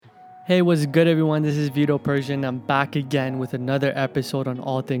Hey, what's good, everyone? This is Vito Persian. I'm back again with another episode on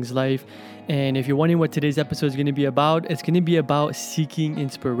all things life. And if you're wondering what today's episode is going to be about, it's going to be about seeking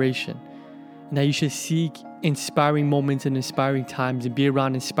inspiration. Now, you should seek inspiring moments and inspiring times and be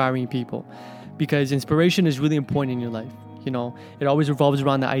around inspiring people, because inspiration is really important in your life. You know, it always revolves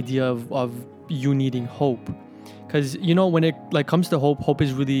around the idea of you needing hope. Because, you know, when it comes to hope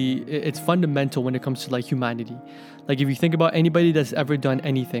is really, it's fundamental when it comes to humanity. Like, if you think about anybody that's ever done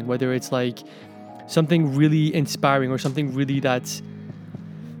anything, whether it's something really inspiring or something really that's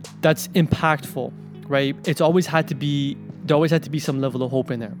impactful, right? There always had to be some level of hope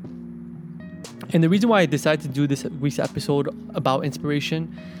in there. And the reason why I decided to do this week's episode about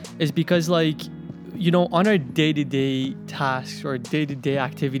inspiration is because, on our day-to-day tasks or day-to-day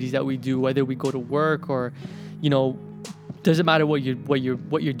activities that we do, whether we go to work or, doesn't matter what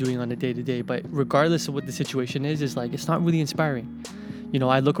you're doing on a day-to-day, but regardless of what the situation is it's not really inspiring.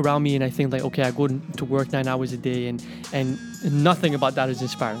 I look around me and I think okay, I go to work 9 hours a day and nothing about that is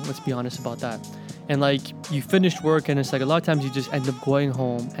inspiring. Let's be honest about that. And you finished work and it's a lot of times you just end up going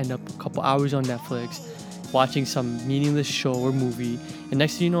home, end up a couple hours on Netflix, watching some meaningless show or movie, and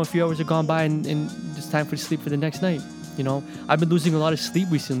next thing you know, a few hours have gone by and it's time for sleep for the next night. I've been losing a lot of sleep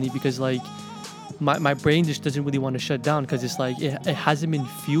recently because my brain just doesn't really want to shut down, because it's it hasn't been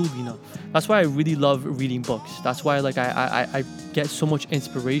fueled enough. That's why I really love reading books. That's why I get so much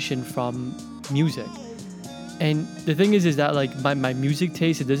inspiration from music. And the thing is that my music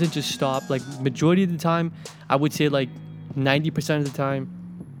taste, it doesn't just stop. Majority of the time, I would say 90% of the time,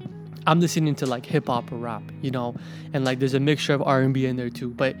 I'm listening to hip hop or rap, and there's a mixture of R&B in there too.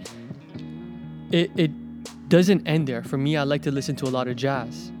 But it doesn't end there. For me, I like to listen to a lot of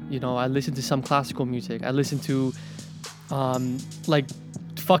jazz. I listen to some classical music. I listen to,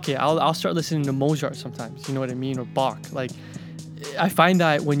 fuck it, I'll start listening to Mozart sometimes. You know what I mean? Or Bach. I find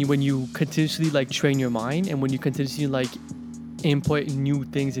that when you continuously train your mind, and when you continuously input new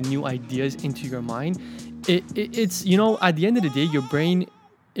things and new ideas into your mind, it's at the end of the day, your brain,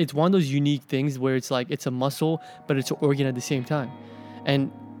 it's one of those unique things where it's it's a muscle, but it's an organ at the same time.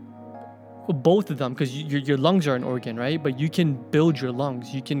 And both of them, because your lungs are an organ, right? But you can build your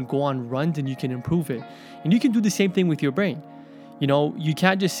lungs, you can go on runs, and you can improve it. And you can do the same thing with your brain. You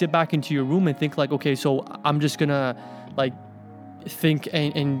can't just sit back into your room and think okay, so I'm just gonna think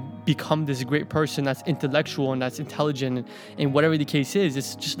and become this great person that's intellectual and that's intelligent, and whatever the case is.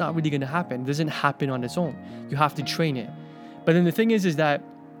 It's just not really gonna happen. It doesn't happen on its own. You have to train it. But then the thing is that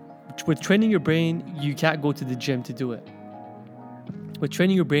with training your brain, you can't go to the gym to do it. With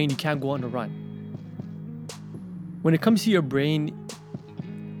training your brain, you can't go on a run. When it comes to your brain,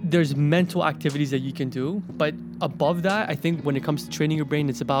 there's mental activities that you can do, but above that, I think when it comes to training your brain,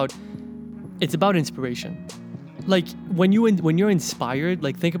 it's about inspiration. When you're inspired,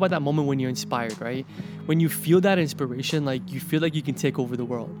 think about that moment when you're inspired, right? When you feel that inspiration, you feel like you can take over the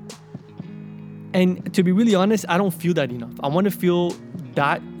world. And to be really honest, I don't feel that enough. I want to feel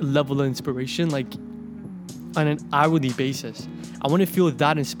that level of inspiration on an hourly basis. I want to feel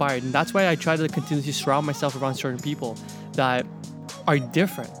that inspired, and that's why I try to continuously surround myself around certain people that are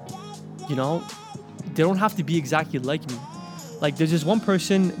different. They don't have to be exactly like me. There's this one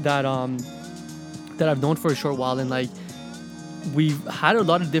person that I've known for a short while, and we've had a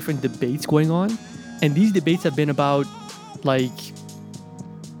lot of different debates going on, and these debates have been about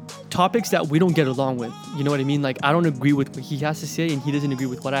topics that we don't get along with. You know what I mean? I don't agree with what he has to say, and he doesn't agree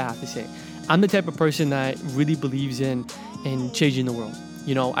with what I have to say. I'm the type of person that really believes in changing the world.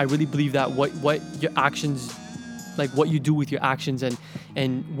 I really believe that what your actions, what you do with your actions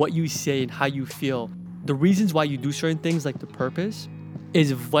and what you say and how you feel, the reasons why you do certain things, the purpose,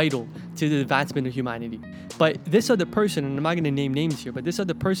 is vital to the advancement of humanity. But this other person, and I'm not going to name names here, but this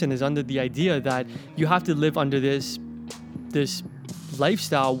other person is under the idea that you have to live under this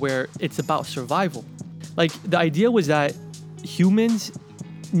lifestyle where it's about survival. The idea was that humans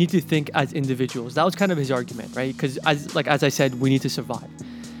need to think as individuals. That was kind of his argument, right? Because as I said, we need to survive.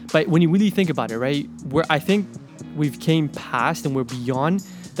 But when you really think about it, right, I think we've came past and we're beyond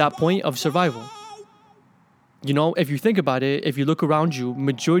that point of survival. If you think about it, if you look around you,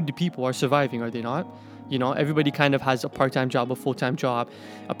 majority of people are surviving, are they not? Everybody kind of has a part-time job, a full-time job,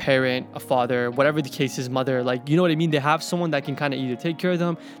 a parent, a father, whatever the case is, mother, you know what I mean? They have someone that can kind of either take care of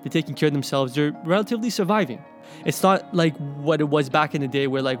them, they're taking care of themselves, they're relatively surviving. It's not like what it was back in the day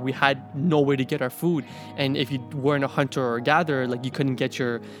where we had nowhere to get our food, and if you weren't a hunter or a gatherer, you couldn't get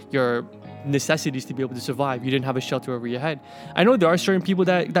your necessities to be able to survive. You didn't have a shelter over your head. I know there are certain people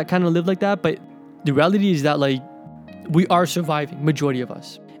that kind of live like that, but the reality is that we are surviving, majority of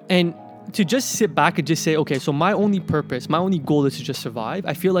us. And to just sit back and just say, okay, so my only purpose, my only goal is to just survive,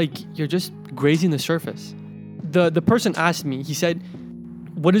 I feel like you're just grazing the surface. The person asked me, he said,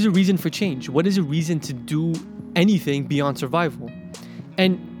 what is a reason for change? What is a reason to do anything beyond survival?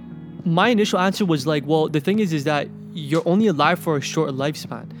 And my initial answer was like, well, the thing is that you're only alive for a short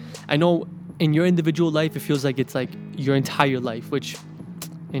lifespan. I know in your individual life, it feels like it's like your entire life, which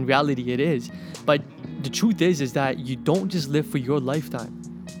in reality it is. But the truth is that you don't just live for your lifetime.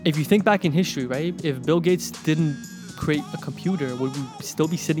 If you think back in history, right? If Bill Gates didn't create a computer, would we still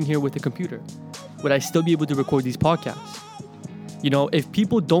be sitting here with a computer? Would I still be able to record these podcasts? You know, if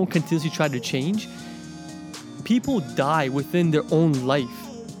people don't continuously try to change, people die within their own life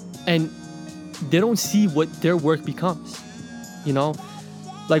and they don't see what their work becomes. You know,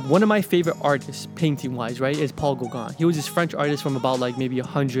 like one of my favorite artists, painting wise, right, is Paul Gauguin. He was this French artist from about like maybe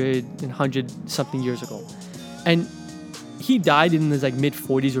 100 something years ago. And he died in his like mid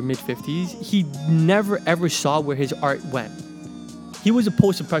 40s or mid 50s. He never ever saw where his art went. He was a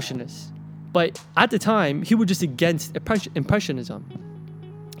post-impressionist. But at the time, he was just against impressionism.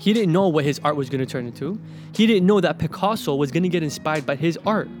 He didn't know what his art was going to turn into. He didn't know that Picasso was going to get inspired by his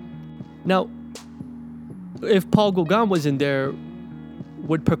art. Now, if Paul Gauguin wasn't there,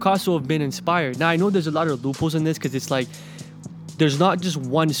 would Picasso have been inspired? Now, I know there's a lot of loopholes in this because it's like, there's not just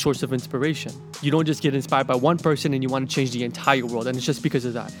one source of inspiration. You don't just get inspired by one person and you want to change the entire world, and it's just because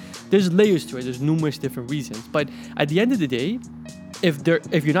of that. There's layers to it. There's numerous different reasons. But at the end of the day,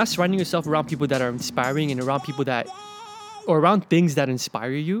 if you're not surrounding yourself around people that are inspiring and around people that, or around things that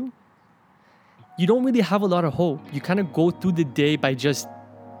inspire you, you don't really have a lot of hope. You kind of go through the day by just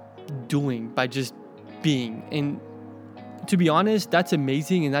doing, by just being. And to be honest, that's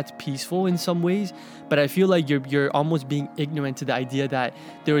amazing and that's peaceful in some ways. But I feel like you're almost being ignorant to the idea that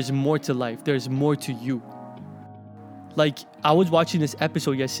there is more to life. There's more to you. Like, I was watching this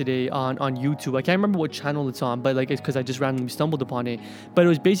episode yesterday on YouTube. I can't remember what channel it's on, but like it's because I just randomly stumbled upon it. But it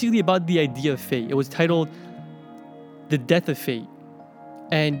was basically about the idea of fate. It was titled The Death of Fate.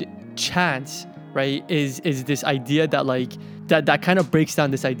 And chance, right, is this idea that like that kind of breaks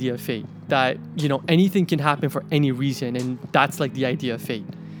down this idea of fate. That, you know, anything can happen for any reason, and that's like the idea of fate,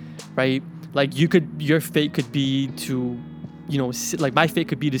 right? Like your fate could be to, you know, like my fate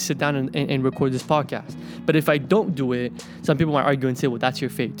could be to sit down and record this podcast. But if I don't do it, some people might argue and say, well, that's your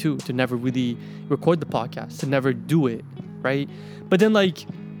fate too, to never really record the podcast, to never do it, right? But then like,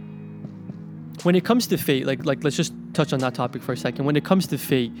 when it comes to fate, like let's just touch on that topic for a second. When it comes to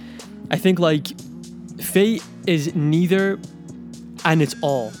fate, I think like fate is neither and it's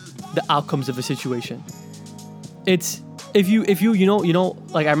all the outcomes of a situation. It's if you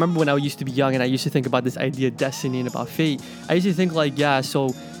like, I remember when I used to be young and I used to think about this idea of destiny and about fate. I used to think like, yeah,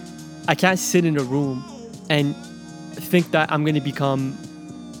 so I can't sit in a room and think that I'm going to become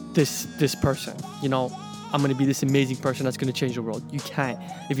this person, you know, I'm going to be this amazing person that's going to change the world. You can't.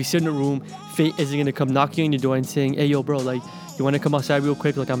 If you sit in a room, fate isn't going to come knocking on your door and saying, hey, yo, bro, like, you want to come outside real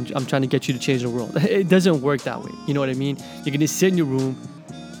quick? Like, I'm trying to get you to change the world. It doesn't work that way. You know what I mean? You're going to sit in your room.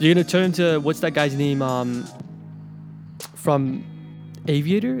 You're going to turn into, what's that guy's name? From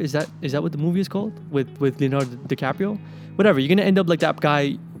Aviator? Is that what the movie is called? With Leonardo DiCaprio? Whatever. You're going to end up like that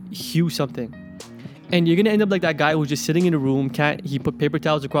guy, Hugh something. And you're going to end up like that guy who's just sitting in a room, he put paper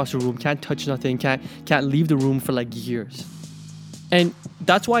towels across the room, can't touch nothing, can't leave the room for like years. And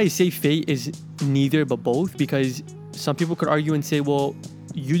that's why I say fate is neither but both, because some people could argue and say, well,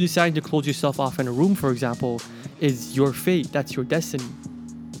 you deciding to close yourself off in a room, for example, is your fate. That's your destiny.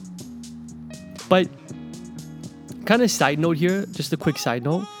 But kind of side note here, just a quick side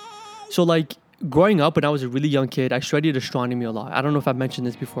note. So like growing up when I was a really young kid, I studied astronomy a lot. I don't know if I've mentioned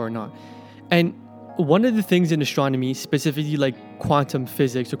this before or not. And one of the things in astronomy, specifically like quantum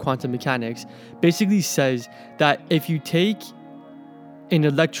physics or quantum mechanics, basically says that if you take an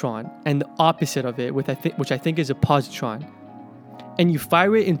electron and the opposite of it, which I think is a positron, and you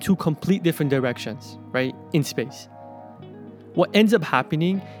fire it in two complete different directions, right, in space, what ends up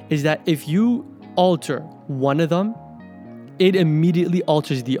happening is that if you alter one of them, it immediately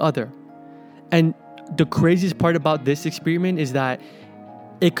alters the other. And the craziest part about this experiment is that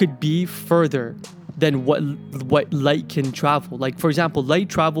it could be further than what light can travel. Like, for example, light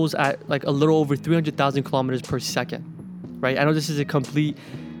travels at like a little over 300,000 kilometers per second, right? I know this is a complete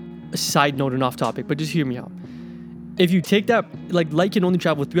side note and off topic, but just hear me out. If you take that, like light can only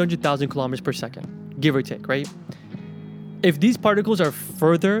travel 300,000 kilometers per second, give or take, right? If these particles are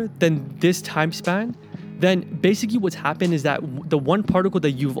further than this time span, then basically what's happened is that the one particle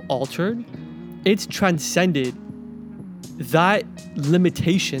that you've altered, it's transcended that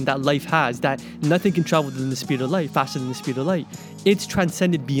limitation that life has, that nothing can travel than the speed of light, faster than the speed of light, it's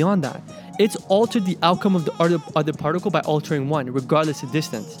transcended beyond that. It's altered the outcome of the other particle by altering one, regardless of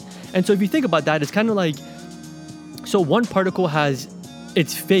distance. And so if you think about that, it's kind of like, so one particle has,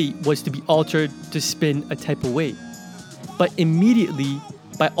 its fate was to be altered to spin a type of way. But immediately,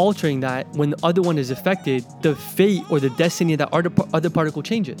 by altering that, when the other one is affected, the fate or the destiny of that other particle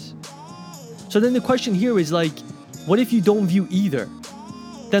changes. So then the question here is like, what if you don't view either?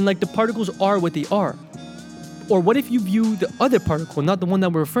 Then like the particles are what they are. Or what if you view the other particle, not the one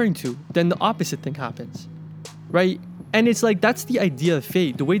that we're referring to? Then the opposite thing happens, right? And it's like, that's the idea of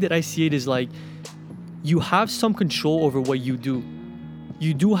fate. The way that I see it is like, you have some control over what you do.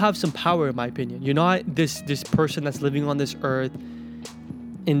 You do have some power, in my opinion. You're not this person that's living on this earth,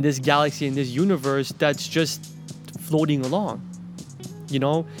 in this galaxy, in this universe, that's just floating along. You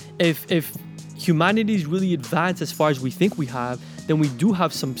know, if humanity is really advanced as far as we think we have, then we do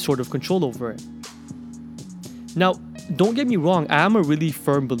have some sort of control over it. Now, don't get me wrong, I am a really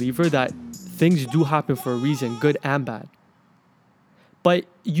firm believer that things do happen for a reason, good and bad. But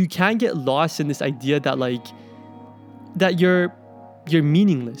you can get lost in this idea that like, that you're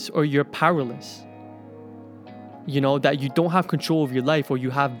meaningless or you're powerless. You know, that you don't have control of your life or you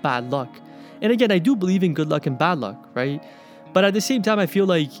have bad luck. And again, I do believe in good luck and bad luck, right? But at the same time, I feel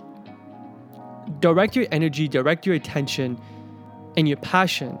like direct your energy, direct your attention and your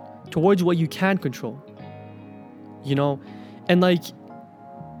passion towards what you can control. You know, and like,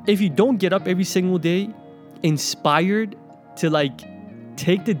 if you don't get up every single day inspired to like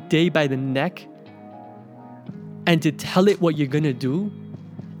take the day by the neck and to tell it what you're gonna do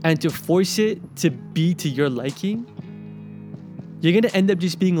and to force it to be to your liking, you're gonna end up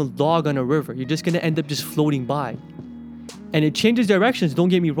just being a log on a river. You're just gonna end up just floating by. And it changes directions, don't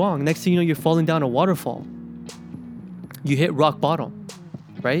get me wrong. Next thing you know, you're falling down a waterfall. You hit rock bottom,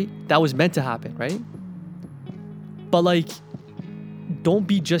 right? That was meant to happen, right? But like, don't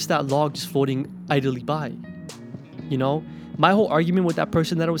be just that log just floating idly by, you know? My whole argument with that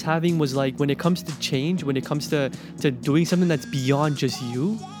person that I was having was like, when it comes to change, when it comes to doing something that's beyond just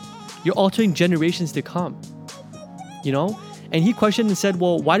you, you're altering generations to come, you know? And he questioned and said,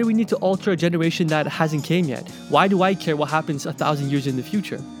 well, why do we need to alter a generation that hasn't came yet? Why do I care what happens 1,000 years in the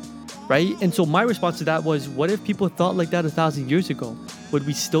future, right? And so my response to that was, what if people thought like that 1,000 years ago? Would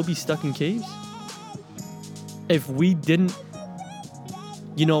we still be stuck in caves? If we didn't,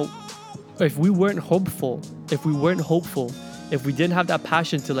 you know, if we weren't hopeful, if we didn't have that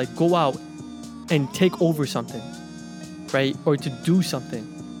passion to like go out and take over something, right? Or to do something.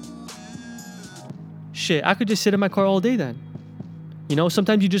 Shit, I could just sit in my car all day then. You know,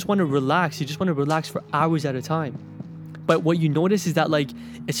 sometimes you just want to relax. You just want to relax for hours at a time. But what you notice is that like,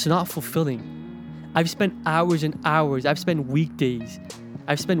 it's not fulfilling. I've spent hours and hours. I've spent weekdays.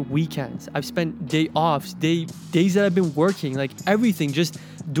 I've spent weekends. I've spent day offs, days that I've been working, like everything, just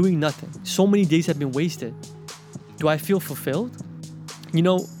doing nothing. So many days have been wasted. Do I feel fulfilled? You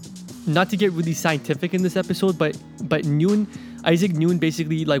know, not to get really scientific in this episode, but Isaac Newton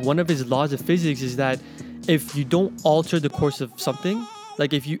basically, like one of his laws of physics is that if you don't alter the course of something,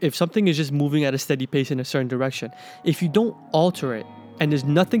 like if something is just moving at a steady pace in a certain direction, if you don't alter it and there's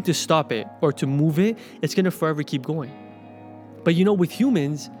nothing to stop it or to move it, it's going to forever keep going. But you know, with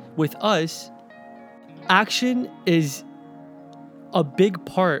humans, with us, action is a big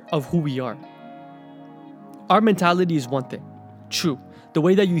part of who we are. Our mentality is one thing, true. The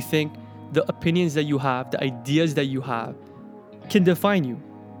way that you think, the opinions that you have, the ideas that you have can define you.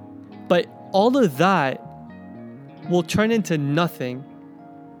 But all of that will turn into nothing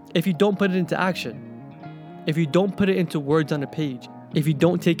if you don't put it into action. If you don't put it into words on a page. If you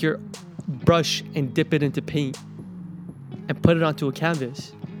don't take your brush and dip it into paint and put it onto a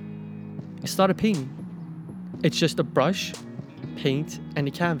canvas. It's not a painting. It's just a brush, paint, and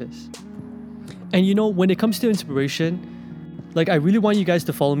a canvas. And you know, when it comes to inspiration, like I really want you guys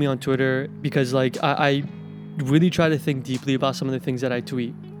to follow me on Twitter because like I really try to think deeply about some of the things that I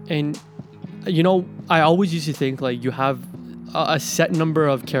tweet. And you know, I always used to think like you have a set number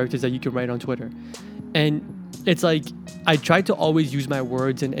of characters that you can write on Twitter. And it's like I try to always use my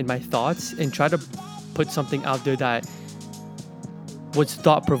words and my thoughts and try to put something out there that was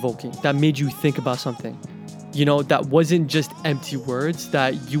thought-provoking, that made you think about something. You know, that wasn't just empty words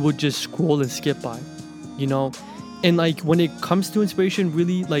that you would just scroll and skip by, you know? And like when it comes to inspiration,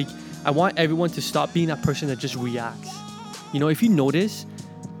 really, like I want everyone to stop being that person that just reacts. You know, if you notice,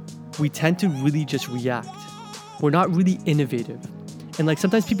 we tend to really just react. We're not really innovative. And like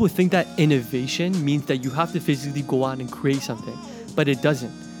sometimes people think that innovation means that you have to physically go out and create something, but it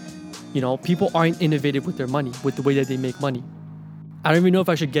doesn't. People aren't innovative with their money, with the way that they make money. I don't even know if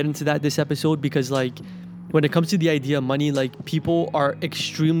I should get into that this episode, because like when it comes to the idea of money, like people are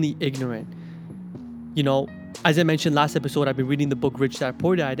extremely ignorant. As I mentioned last episode, I've been reading the book Rich Dad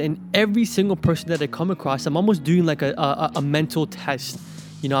Poor Dad, and every single person that I come across, I'm almost doing like a mental test.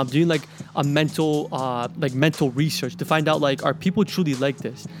 I'm doing like a mental research to find out, like, are people truly like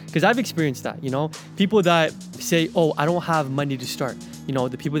this? Because I've experienced that. People that say, oh, I don't have money to start.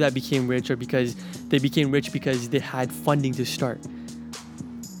 The people that became rich are because they became rich because they had funding to start.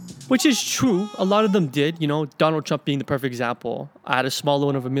 Which is true. A lot of them did. Donald Trump being the perfect example. I had a small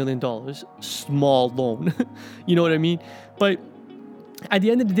loan of $1 million. Small loan. You know what I mean? But at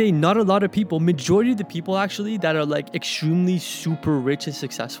the end of the day, not a lot of people, majority of the people actually that are like extremely super rich and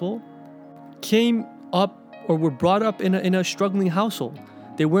successful, came up or were brought up in a struggling household.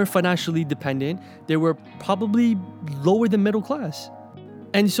 They weren't financially dependent. They were probably lower than middle class.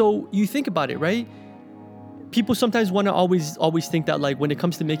 And so you think about it, right? People sometimes want to always think that, like, when it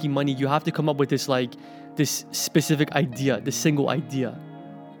comes to making money, you have to come up with this specific idea, this single idea.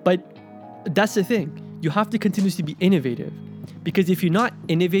 But that's the thing. You have to continuously be innovative. Because if you're not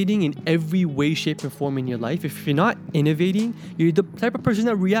innovating in every way, shape, and form in your life, if you're not innovating, you're the type of person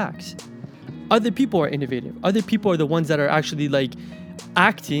that reacts. Other people are innovative. Other people are the ones that are actually like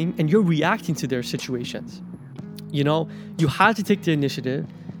acting, and you're reacting to their situations. You have to take the initiative.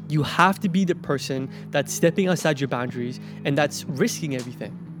 You have to be the person that's stepping outside your boundaries and that's risking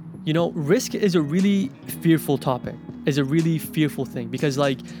everything. Risk is a really fearful topic, is a really fearful thing, because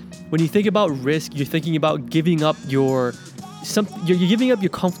like when you think about risk, you're thinking about giving up you're giving up your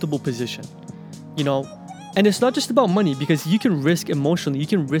comfortable position, and it's not just about money, because you can risk emotionally, you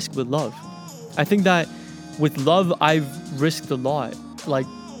can risk with love. I think that with love, I've risked a lot. Like,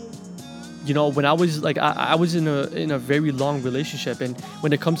 when I was like, I was in a very long relationship, and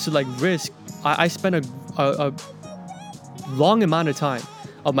when it comes to like risk, I spent a long amount of time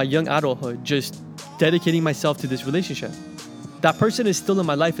of my young adulthood just dedicating myself to this relationship. That person is still in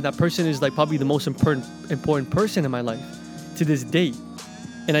my life, and that person is like probably the most important person in my life to this date,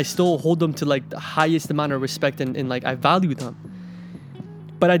 and I still hold them to like the highest amount of respect, and like I value them.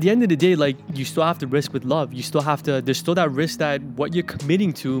 But at the end of the day, like, you still have to risk with love. There's still that risk that what you're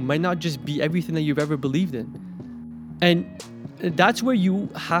committing to might not just be everything that you've ever believed in. And that's where you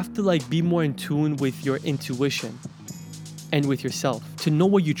have to like be more in tune with your intuition and with yourself to know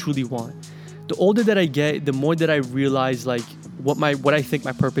what you truly want. The older that I get, the more that I realize like what I think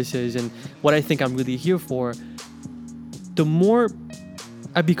my purpose is and what I think I'm really here for, the more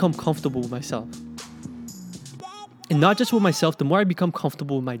I become comfortable with myself. And not just with myself, the more I become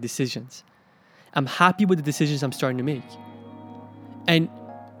comfortable with my decisions. I'm happy with the decisions I'm starting to make. And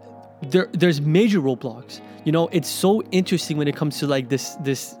there's major roadblocks. It's so interesting when it comes to like this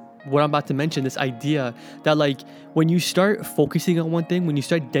what I'm about to mention, this idea that like when you start focusing on one thing, when you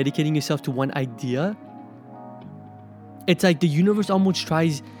start dedicating yourself to one idea, it's like the universe almost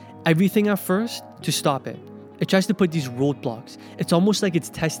tries everything at first to stop it. It tries to put these roadblocks. It's almost like it's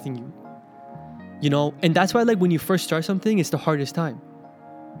testing you. And that's why like when you first start something, it's the hardest time.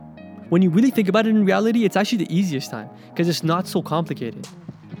 When you really think about it in reality, it's actually the easiest time because it's not so complicated.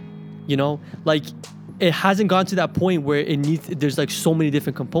 Like it hasn't gone to that point where there's like so many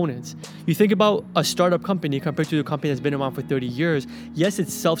different components. You think about a startup company compared to a company that's been around for 30 years. Yes,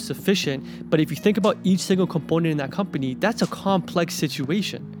 it's self-sufficient, but if you think about each single component in that company, that's a complex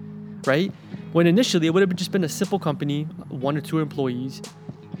situation, right? When initially it would have just been a simple company, 1 or 2 employees,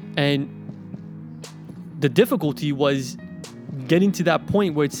 and the difficulty was getting to that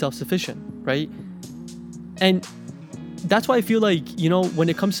point where it's self-sufficient, right? And that's why I feel like, when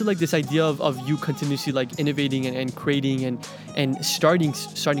it comes to like this idea of you continuously like innovating and creating and starting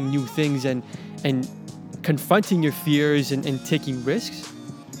new things and confronting your fears and taking risks,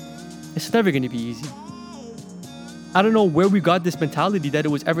 it's never going to be easy. I don't know where we got this mentality that it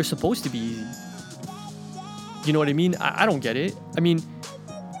was ever supposed to be easy. You know what I mean? I don't get it. I mean,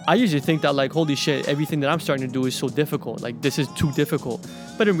 I usually think that like, holy shit, everything that I'm starting to do is so difficult. Like, this is too difficult.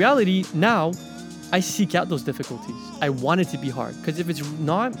 But in reality, now I seek out those difficulties. I want it to be hard. Because if it's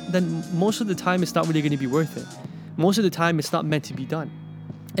not, then most of the time it's not really going to be worth it. Most of the time it's not meant to be done.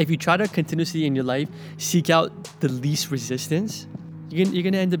 If you try to continuously in your life seek out the least resistance, you're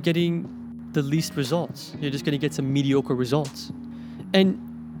going to end up getting the least results. You're just going to get some mediocre results. And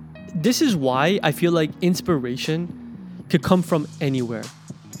this is why I feel like inspiration could come from anywhere.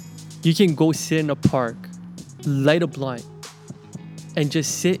 You can go sit in a park, light a blunt, and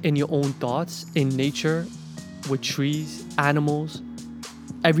just sit in your own thoughts in nature with trees, animals,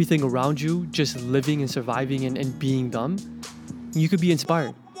 everything around you, just living and surviving and being them. You could be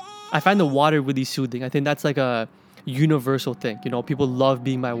inspired. I find the water really soothing. I think that's like a universal thing. You know, people love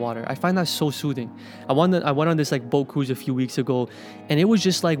being by water. I find that so soothing. I went on this like boat cruise a few weeks ago, and it was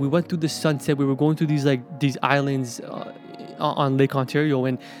just like we went through the sunset. We were going through these islands on Lake Ontario,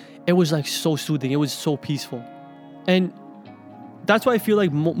 and it was like so soothing. It was so peaceful, and that's why I feel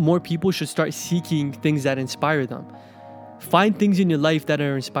like more people should start seeking things that inspire them. Find things in your life that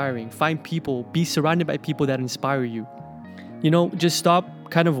are inspiring. Find people. Be surrounded by people that inspire you. You know, just stop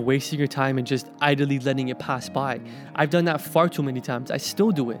kind of wasting your time and just idly letting it pass by. I've done that far too many times. I still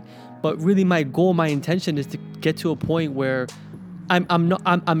do it. But really my goal, my intention is to get to a point where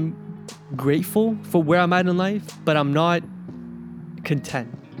I'm grateful for where I'm at in life, but I'm not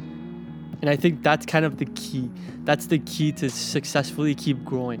content. And I think that's kind of the key. That's the key to successfully keep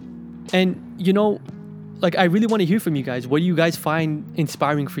growing. And, you know, like I really want to hear from you guys. What do you guys find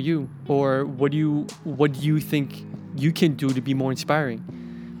inspiring for you? Or what do you think you can do to be more inspiring?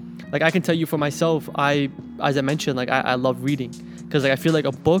 Like I can tell you for myself, as I mentioned, like I love reading, because like I feel like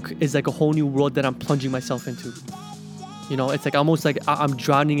a book is like a whole new world that I'm plunging myself into. You know, it's like almost like I'm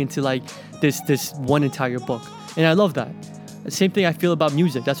drowning into like this one entire book, and I love that. The same thing I feel about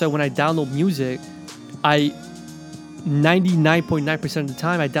music. That's why when I download music, 99.9% of the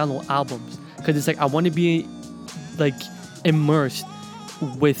time I download albums, because it's like I want to be like immersed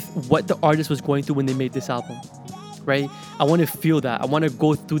with what the artist was going through when they made this album. Right? I want to feel that. I want to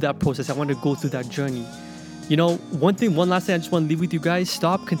go through that process. I want to go through that journey. You know, one last thing I just want to leave with you guys.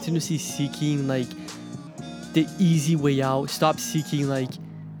 Stop continuously seeking like the easy way out. Stop seeking like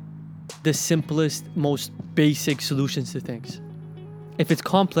the simplest, most basic solutions to things. If it's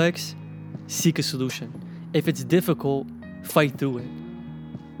complex, seek a solution. If it's difficult, fight through it.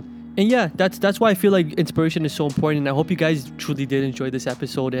 And yeah, that's why I feel like inspiration is so important. And I hope you guys truly did enjoy this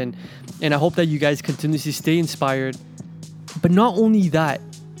episode. And I hope that you guys continuously stay inspired. But not only that,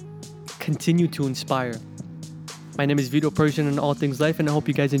 continue to inspire. My name is Vito Persian on All Things Life. And I hope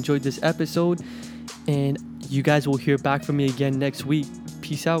you guys enjoyed this episode. And you guys will hear back from me again next week.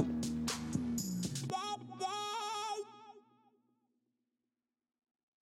 Peace out.